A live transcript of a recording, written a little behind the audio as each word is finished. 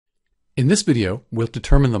In this video, we'll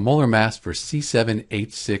determine the molar mass for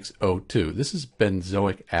C7H6O2. This is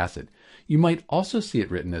benzoic acid. You might also see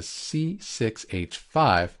it written as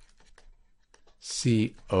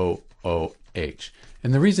C6H5COOH.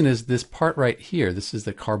 And the reason is this part right here, this is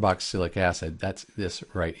the carboxylic acid. That's this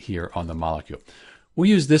right here on the molecule. We'll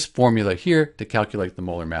use this formula here to calculate the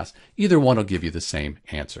molar mass. Either one will give you the same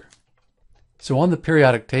answer. So on the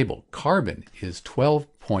periodic table, carbon is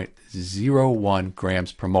 12.01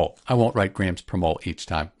 grams per mole. I won't write grams per mole each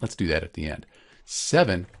time. Let's do that at the end.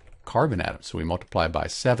 7 carbon atoms. So we multiply by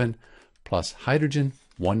 7 plus hydrogen,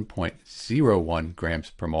 1.01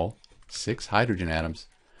 grams per mole, 6 hydrogen atoms.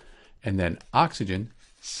 And then oxygen,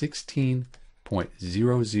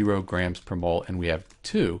 16.00 grams per mole, and we have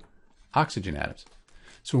 2 oxygen atoms.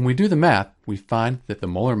 So when we do the math, we find that the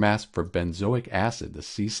molar mass for benzoic acid, the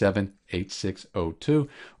C7H6O2,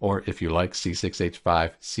 or if you like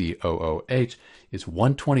C6H5COOH, is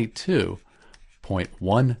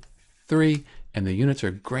 122.13, and the units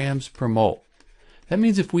are grams per mole. That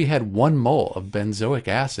means if we had 1 mole of benzoic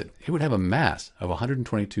acid, it would have a mass of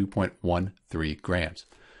 122.13 grams.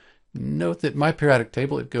 Note that my periodic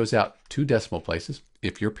table, it goes out 2 decimal places.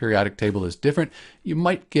 If your periodic table is different, you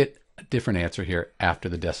might get a different answer here after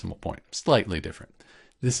the decimal point, slightly different.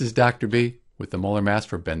 This is Dr. B with the molar mass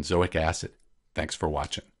for benzoic acid. Thanks for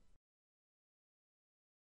watching.